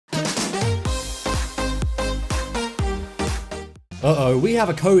Uh-oh, we have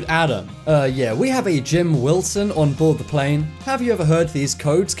a code Adam. Yeah, we have a Jim Wilson on board the plane. Have you ever heard these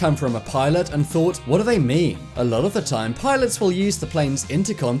codes come from a pilot and thought, what do they mean? A lot of the time, pilots will use the plane's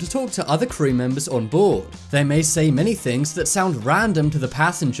intercom to talk to other crew members on board. They may say many things that sound random to the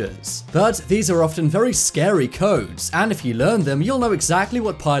passengers, but these are often very scary codes, and if you learn them, you'll know exactly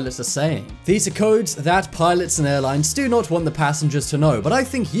what pilots are saying. These are codes that pilots and airlines do not want the passengers to know, but I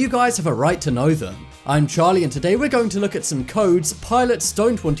think you guys have a right to know them. I'm Charlie, and today we're going to look at some codes pilots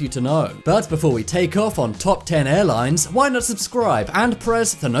don't want you to know. But before we take off on top 10 airlines, why not subscribe and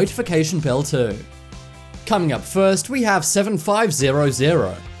press the notification bell too. Coming up first, we have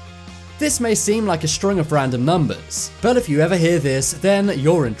 7500. This may seem like a string of random numbers, but if you ever hear this, then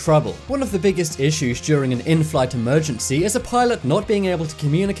you're in trouble. One of the biggest issues during an in-flight emergency is a pilot not being able to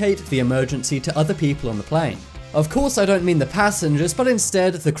communicate the emergency to other people on the plane. Of course, I don't mean the passengers, but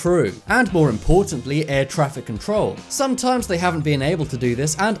instead the crew, and more importantly, air traffic control. Sometimes they haven't been able to do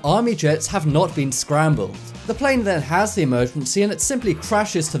this, and army jets have not been scrambled. The plane then has the emergency and it simply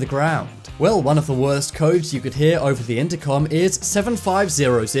crashes to the ground. Well, one of the worst codes you could hear over the intercom is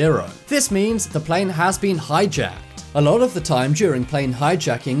 7500. This means the plane has been hijacked. A lot of the time during plane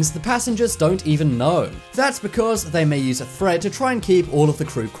hijackings, the passengers don't even know. That's because they may use a threat to try and keep all of the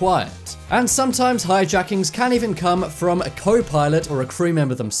crew quiet. And sometimes hijackings can even come from a co-pilot or a crew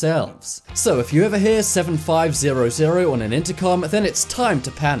member themselves. So if you ever hear 7500 on an intercom, then it's time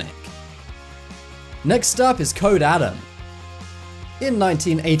to panic. Next up is Code Adam. In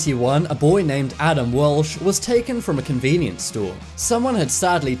 1981, a boy named Adam Walsh was taken from a convenience store. Someone had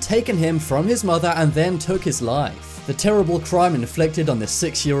sadly taken him from his mother and then took his life. The terrible crime inflicted on this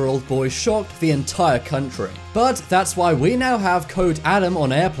 6-year-old boy shocked the entire country. But that's why we now have Code Adam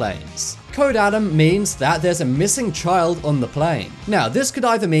on airplanes. Code Adam means that there's a missing child on the plane. Now, this could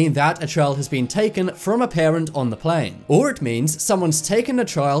either mean that a child has been taken from a parent on the plane, or it means someone's taken a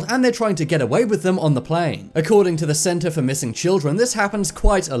child and they're trying to get away with them on the plane. According to the Center for Missing Children, this happens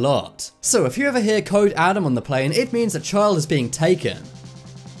quite a lot. So if you ever hear Code Adam on the plane, it means a child is being taken.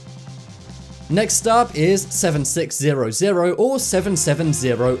 Next up is 7600 or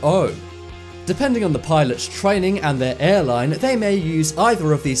 7700. Depending on the pilot's training and their airline, they may use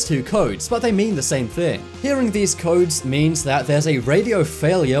either of these two codes, but they mean the same thing. Hearing these codes means that there's a radio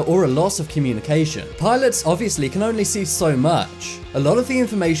failure or a loss of communication. Pilots obviously can only see so much. A lot of the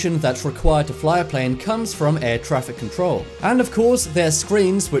information that's required to fly a plane comes from air traffic control. And of course, their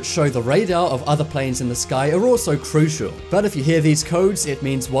screens which show the radar of other planes in the sky are also crucial. But if you hear these codes, it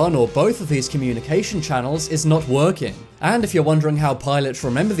means one or both of these communication channels is not working. And if you're wondering how pilots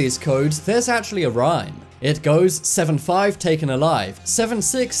remember these codes, there's actually a rhyme. It goes 7-5 taken alive,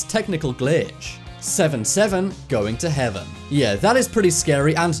 7-6 technical glitch, 7-7 going to heaven. Yeah, that is pretty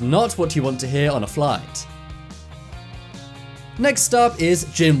scary and not what you want to hear on a flight. Next up is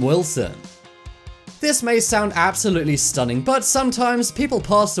Jim Wilson. This may sound absolutely stunning, but sometimes people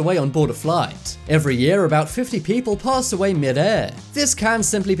pass away on board a flight. Every year, about 50 people pass away mid-air. This can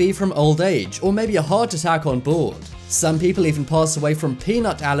simply be from old age, or maybe a heart attack on board. Some people even pass away from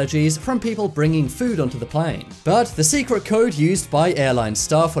peanut allergies from people bringing food onto the plane. But the secret code used by airline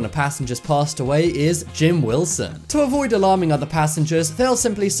staff when a passenger's passed away is Jim Wilson. To avoid alarming other passengers, they'll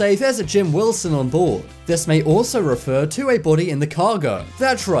simply say there's a Jim Wilson on board. This may also refer to a body in the cargo.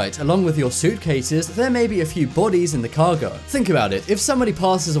 That's right, along with your suitcases, there may be a few bodies in the cargo. Think about it, if somebody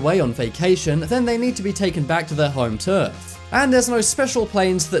passes away on vacation, then they need to be taken back to their home turf. And there's no special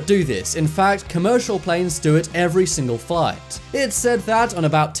planes that do this. In fact, commercial planes do it every single flight. It's said that on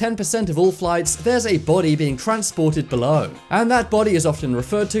about 10% of all flights, there's a body being transported below. And that body is often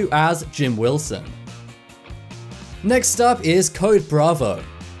referred to as Jim Wilson. Next up is Code Bravo.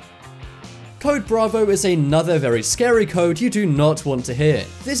 Code Bravo is another very scary code you do not want to hear.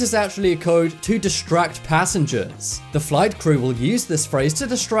 This is actually a code to distract passengers. The flight crew will use this phrase to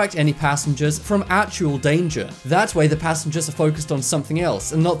distract any passengers from actual danger. That way the passengers are focused on something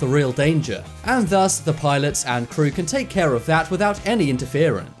else and not the real danger. And thus the pilots and crew can take care of that without any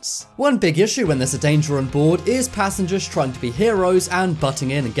interference. One big issue when there's a danger on board is passengers trying to be heroes and butting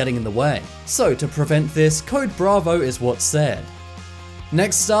in and getting in the way. So to prevent this, Code Bravo is what's said.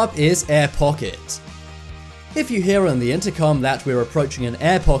 Next up is air pocket. If you hear on the intercom that we're approaching an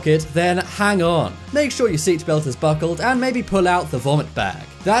air pocket, then hang on. Make sure your seatbelt is buckled and maybe pull out the vomit bag.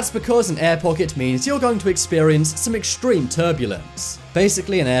 That's because an air pocket means you're going to experience some extreme turbulence.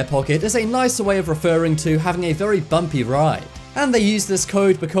 Basically, an air pocket is a nicer way of referring to having a very bumpy ride. And they use this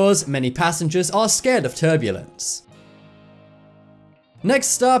code because many passengers are scared of turbulence.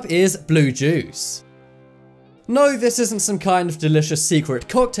 Next up is blue juice. No, this isn't some kind of delicious secret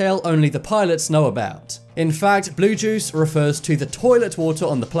cocktail only the pilots know about. In fact, blue juice refers to the toilet water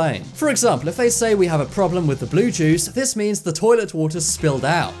on the plane. For example, if they say we have a problem with the blue juice, this means the toilet water spilled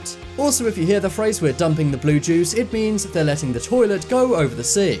out. Also, if you hear the phrase we're dumping the blue juice, it means they're letting the toilet go over the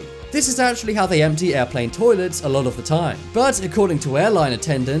sea. This is actually how they empty airplane toilets a lot of the time. But according to airline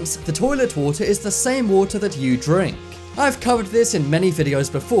attendants, the toilet water is the same water that you drink. I've covered this in many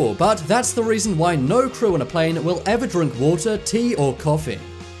videos before, but that's the reason why no crew on a plane will ever drink water, tea, or coffee.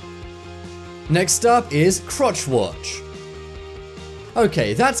 Next up is crotch watch.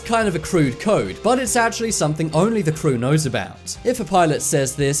 Okay, that's kind of a crude code, but it's actually something only the crew knows about. If a pilot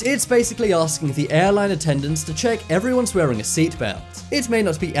says this, it's basically asking the airline attendants to check everyone's wearing a seatbelt. It may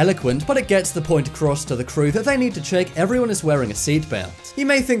not be eloquent, but it gets the point across to the crew that they need to check everyone is wearing a seatbelt. You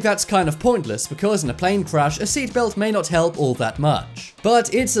may think that's kind of pointless because in a plane crash, a seatbelt may not help all that much.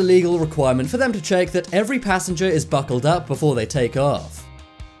 But it's a legal requirement for them to check that every passenger is buckled up before they take off.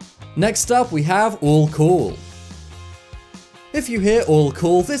 Next up, we have all cool. If you hear all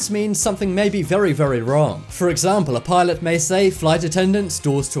cool, this means something may be very wrong. For example, a pilot may say flight attendants,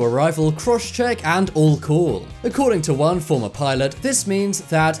 doors to arrival, cross-check, and all cool. According to one former pilot, this means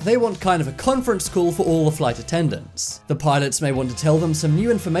that they want kind of a conference call for all the flight attendants. The pilots may want to tell them some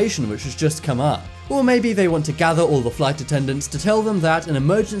new information which has just come up. Or maybe they want to gather all the flight attendants to tell them that an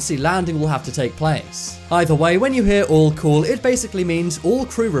emergency landing will have to take place. Either way, when you hear all cool, it basically means all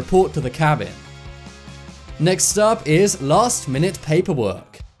crew report to the cabin. Next up is last minute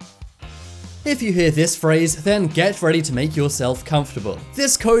paperwork. If you hear this phrase, then get ready to make yourself comfortable.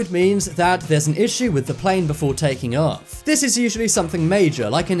 This code means that there's an issue with the plane before taking off. This is usually something major,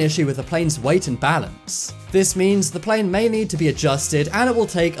 like an issue with the plane's weight and balance. This means the plane may need to be adjusted and it will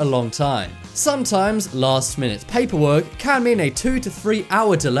take a long time. Sometimes last minute paperwork can mean a 2 to 3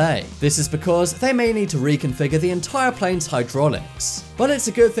 hour delay. This is because they may need to reconfigure the entire plane's hydraulics. But it's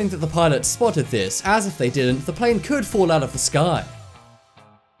a good thing that the pilot spotted this, as if they didn't, the plane could fall out of the sky.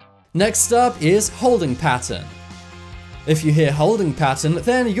 Next up is holding pattern. If you hear holding pattern,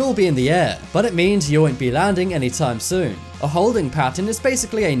 then you'll be in the air, but it means you won't be landing anytime soon. A holding pattern is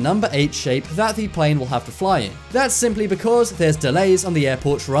basically a number 8 shape that the plane will have to fly in. That's simply because there's delays on the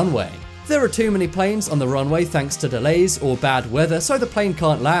airport's runway. There are too many planes on the runway thanks to delays or bad weather, so the plane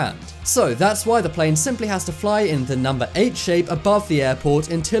can't land. So that's why the plane simply has to fly in the number 8 shape above the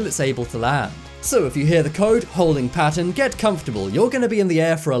airport until it's able to land. So if you hear the code holding pattern, get comfortable, you're going to be in the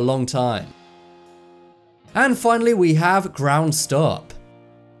air for a long time. And finally we have ground stop.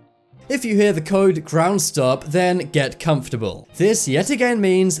 If you hear the code ground stop, then get comfortable. This yet again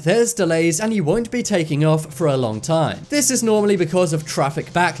means there's delays and you won't be taking off for a long time. This is normally because of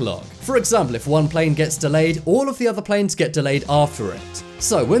traffic backlog. For example, if one plane gets delayed, all of the other planes get delayed after it.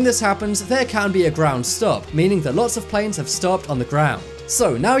 So when this happens, there can be a ground stop, meaning that lots of planes have stopped on the ground.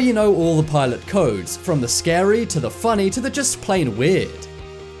 So now you know all the pilot codes, from the scary to the funny to the just plain weird.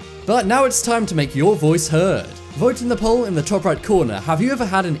 But now it's time to make your voice heard. Vote in the poll in the top right corner. Have you ever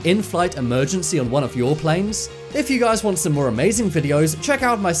had an in-flight emergency on one of your planes? If you guys want some more amazing videos, check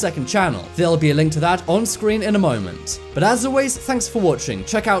out my second channel. There'll be a link to that on screen in a moment. But as always, thanks for watching.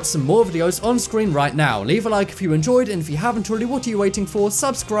 Check out some more videos on screen right now. Leave a like if you enjoyed, and if you haven't already, what are you waiting for?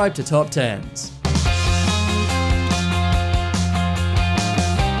 Subscribe to Top 10s.